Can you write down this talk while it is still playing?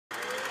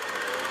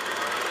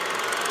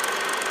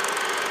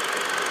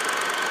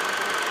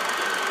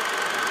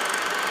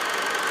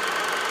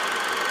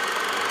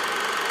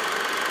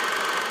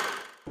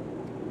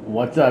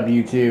What's up,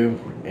 YouTube?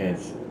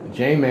 It's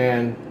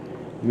J-Man,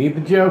 Meet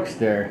the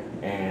Jokester,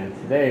 and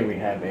today we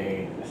have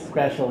a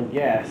special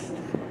guest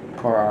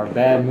for our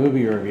bad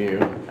movie review.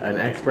 An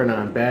expert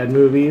on bad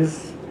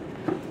movies.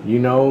 You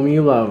know him,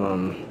 you love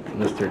him.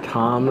 Mr.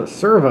 Tom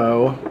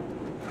Servo.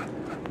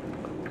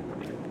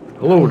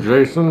 Hello,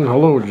 Jason.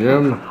 Hello,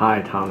 Jim.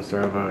 Hi, Tom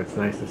Servo. It's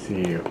nice to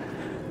see you.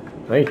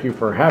 Thank you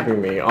for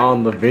having me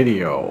on the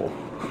video.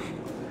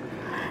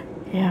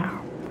 Yeah.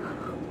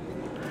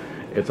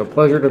 It's a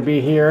pleasure to be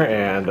here,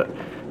 and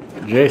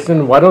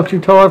Jason, why don't you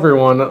tell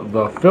everyone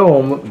the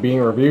film being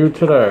reviewed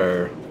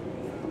today?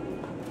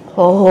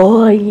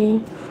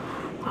 Holy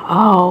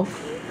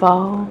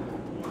awful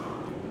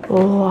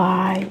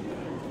life.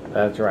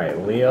 That's right,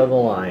 Leo the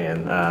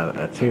Lion,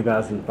 a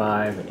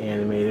 2005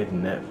 animated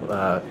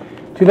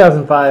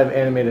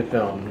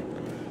film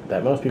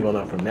that most people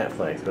know from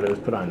Netflix, but it was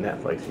put on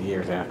Netflix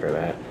years after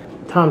that.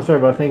 Tom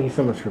Servo, thank you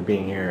so much for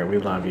being here. We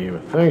love you.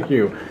 Thank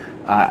you.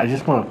 I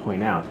just want to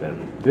point out that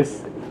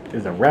this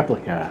is a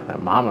replica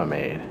that Mama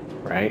made,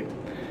 right?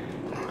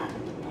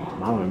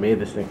 Mama made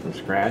this thing from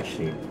scratch.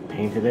 She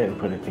painted it and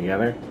put it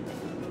together.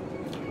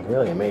 It's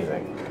really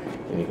amazing.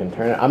 And you can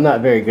turn it. I'm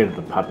not very good at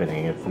the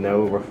puppeting. It's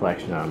no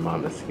reflection on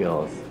Mama's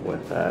skills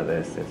with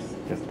this. It's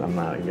just I'm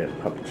not a good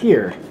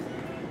puppeteer.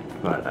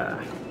 But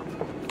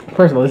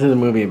first of all, this is a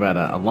movie about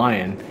a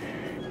lion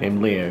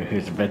named Leo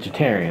who's a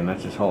vegetarian.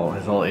 That's his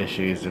whole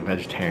issue. He's a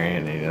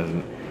vegetarian. And he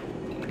doesn't.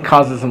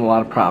 Causes him a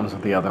lot of problems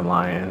with the other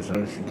lions,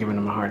 and it's giving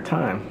him a hard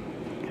time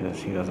because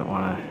he doesn't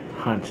want to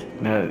hunt.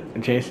 Now,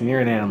 Jason,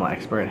 you're an animal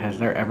expert. Has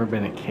there ever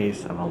been a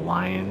case of a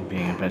lion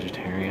being a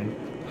vegetarian?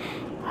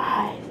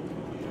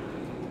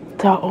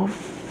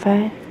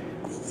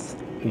 Dolphins.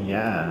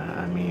 Yeah,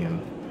 I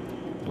mean,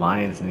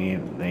 lions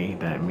they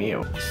eat that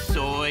meal.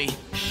 Soy,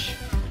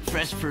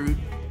 fresh fruit,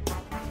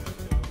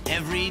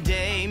 every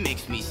day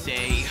makes me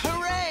say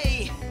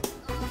hooray!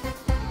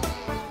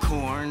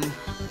 Corn,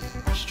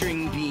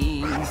 string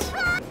beans.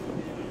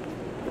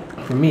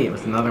 For me, it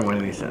was another one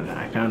of these that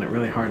I found it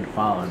really hard to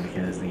follow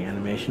because the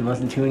animation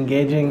wasn't too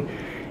engaging,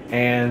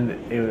 and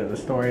the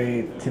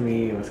story to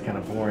me was kind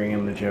of boring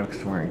and the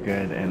jokes weren't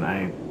good, and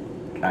I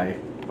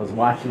was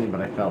watching it,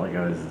 but I felt like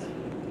I was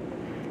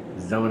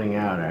zoning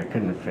out or I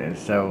couldn't fit.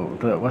 So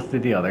what's the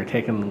deal? They're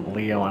taking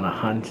Leo on a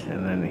hunt,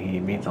 and then he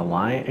meets a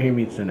lion. He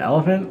meets an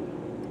elephant.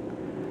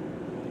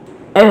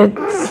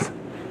 It's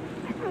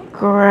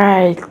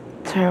great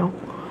to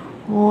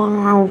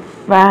one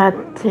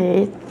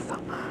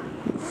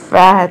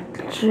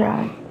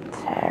vegetarian,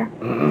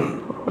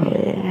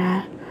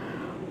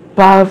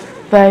 but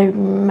they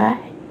made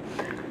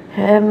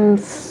him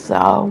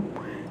so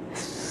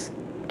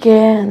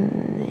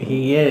skinny.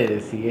 He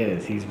is.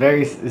 He's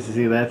very.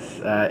 See, that's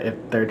if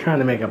they're trying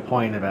to make a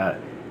point about,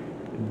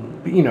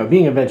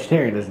 being a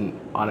vegetarian doesn't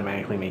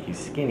automatically make you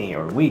skinny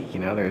or weak.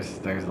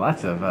 There's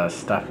lots of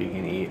stuff you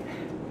can eat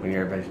when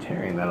you're a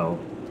vegetarian that'll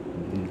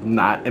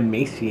not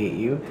emaciate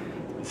you.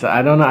 So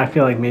I don't know. I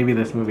feel like maybe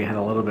this movie had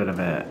a little bit of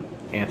a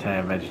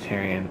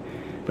anti-vegetarian,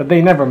 but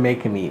they never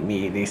make him eat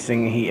meat.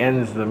 He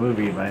ends the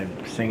movie by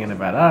singing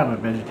about, I'm a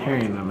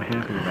vegetarian. I'm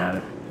happy about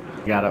it.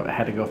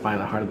 Had to go find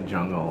the heart of the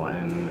jungle,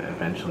 and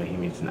eventually he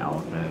meets an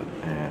elephant.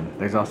 And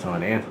there's also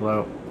an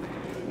antelope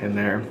in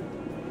there.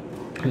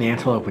 An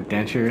antelope with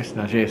dentures.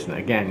 Now, Jason,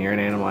 again, you're an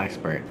animal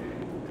expert.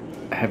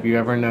 Have you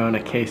ever known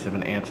a case of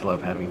an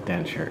antelope having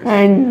dentures?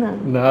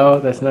 No,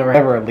 that's never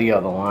ever Leo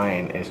the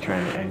lion is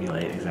trying to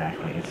emulate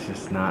exactly. It's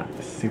just not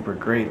super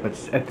great. But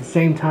at the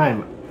same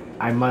time,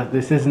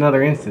 this is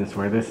another instance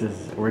where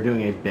we're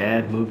doing a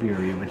bad movie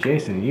review. But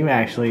Jason, you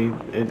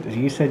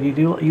said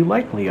you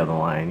like Leo the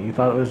lion. You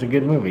thought it was a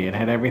good movie. It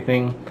had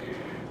everything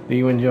that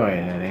you enjoy.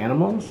 It had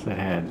animals.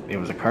 It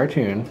was a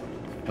cartoon,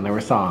 and there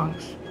were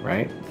songs,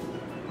 right?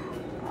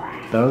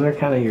 Those are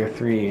kind of your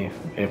three.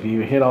 If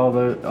you hit all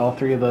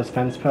three of those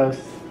fence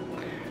posts,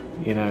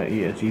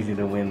 it's easy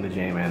to win the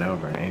J-Man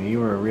over. And you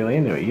were really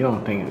into it. You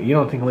don't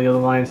think Leo the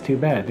Lion's too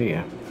bad, do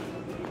you?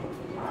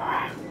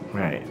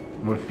 Right.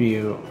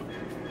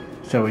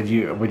 So would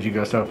you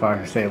go so far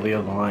as to say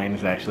Leo the Lion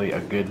is actually a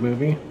good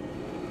movie?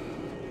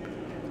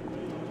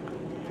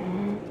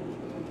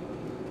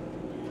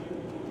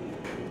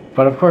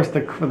 But of course,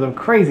 the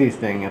craziest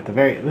thing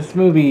this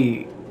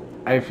movie,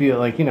 I feel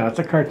like it's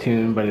a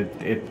cartoon, but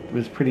it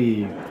was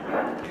pretty.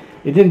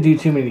 It didn't do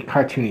too many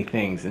cartoony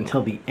things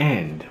until the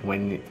end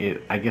when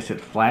I guess it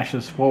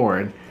flashes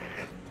forward,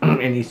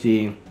 and you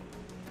see.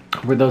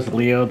 Were those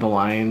Leo the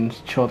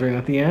Lion's children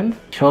at the end?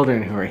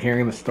 Children who are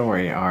hearing the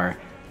story are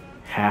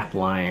half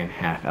lion,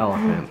 half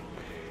elephant,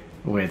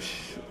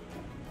 which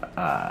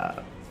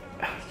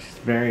just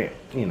very,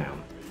 I mean,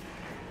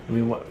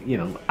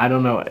 I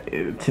don't know.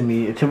 To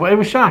me, it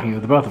was shocking to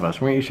the both of us.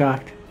 Weren't you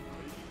shocked?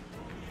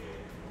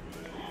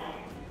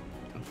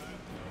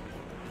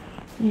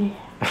 Yeah.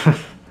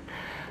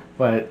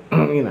 But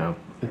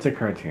it's a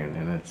cartoon,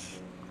 and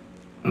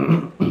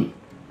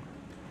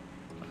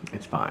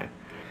it's fine.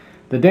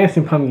 The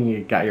Dancing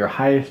Pumpkin got your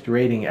highest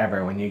rating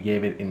ever when you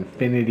gave it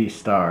infinity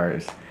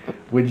stars.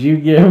 Would you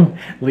give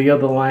Leo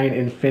the Lion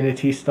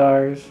infinity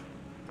stars?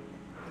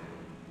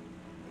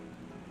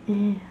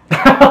 Yeah.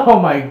 Oh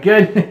my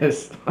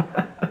goodness.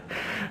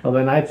 Well,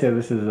 then I'd say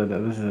this is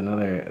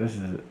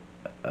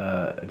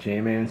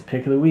J-Man's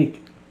pick of the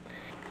week.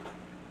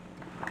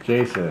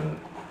 Jason,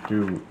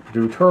 do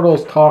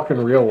turtles talk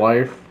in real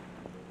life?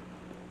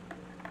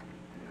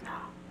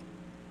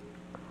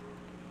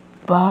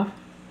 Buff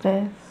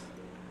is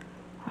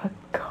a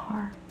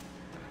car.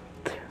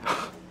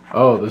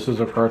 Oh, this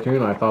is a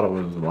cartoon? I thought it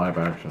was live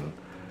action.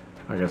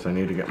 I guess I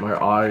need to get my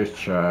eyes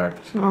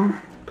checked. No.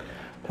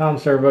 Tom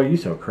Servo, you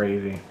so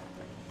crazy.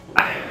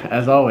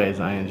 As always,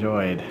 I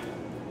enjoyed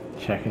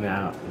checking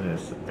out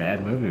this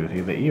bad movie with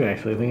you that you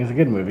actually think is a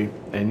good movie,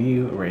 and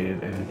you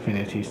rated it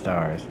infinity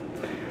stars.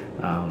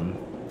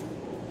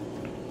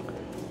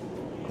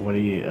 What do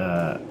you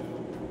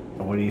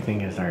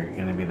think is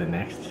going to be the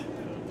next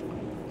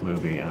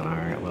movie on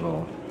our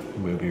little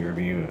movie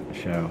review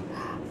show?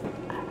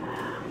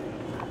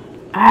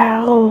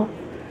 I'll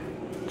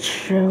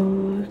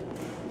choose.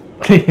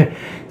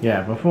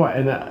 Yeah,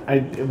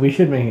 we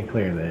should make it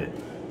clear that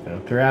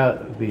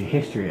throughout the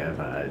history of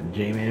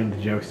J-Man the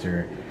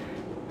Jokester,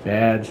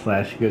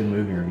 bad/good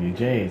movie review,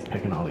 Jay is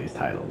picking all these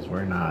titles.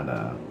 We're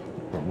not.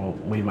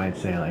 We might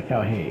say like,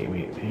 oh hey,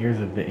 here's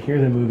a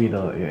movie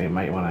that you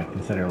might want to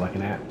consider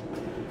looking at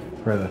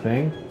for the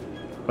thing,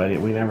 but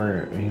we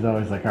never. He's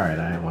always like, all right,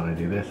 I want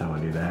to do this, I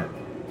want to do that.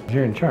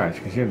 You're in charge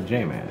because you're the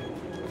J-Man.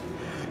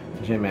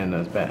 J-Man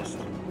knows best.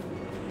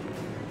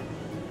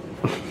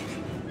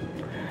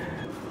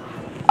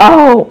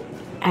 Oh,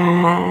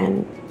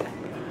 and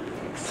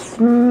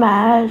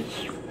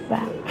smash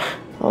that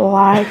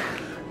like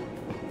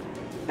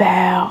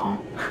bell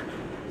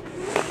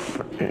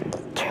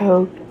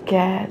to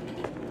get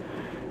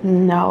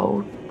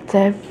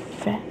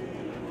notification.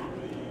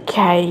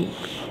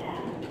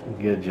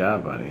 Good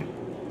job, buddy.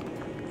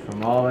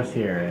 From all of us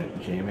here at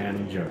J-Man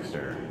and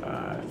Jokester,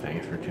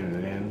 thanks for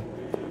tuning in,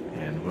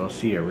 and we'll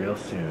see you real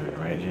soon,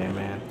 right,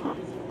 J-Man?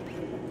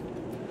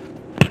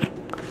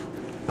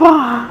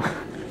 Bye.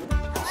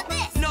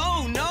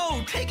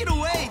 No, take it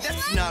away.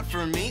 That's not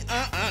for me.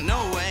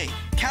 No way.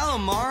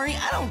 Calamari?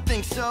 I don't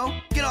think so.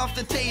 Get off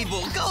the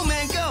table. Go,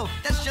 man, go.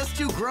 That's just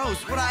too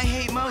gross. What I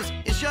hate most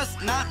is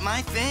just not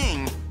my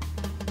thing.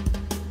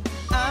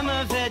 I'm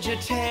a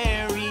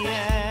vegetarian.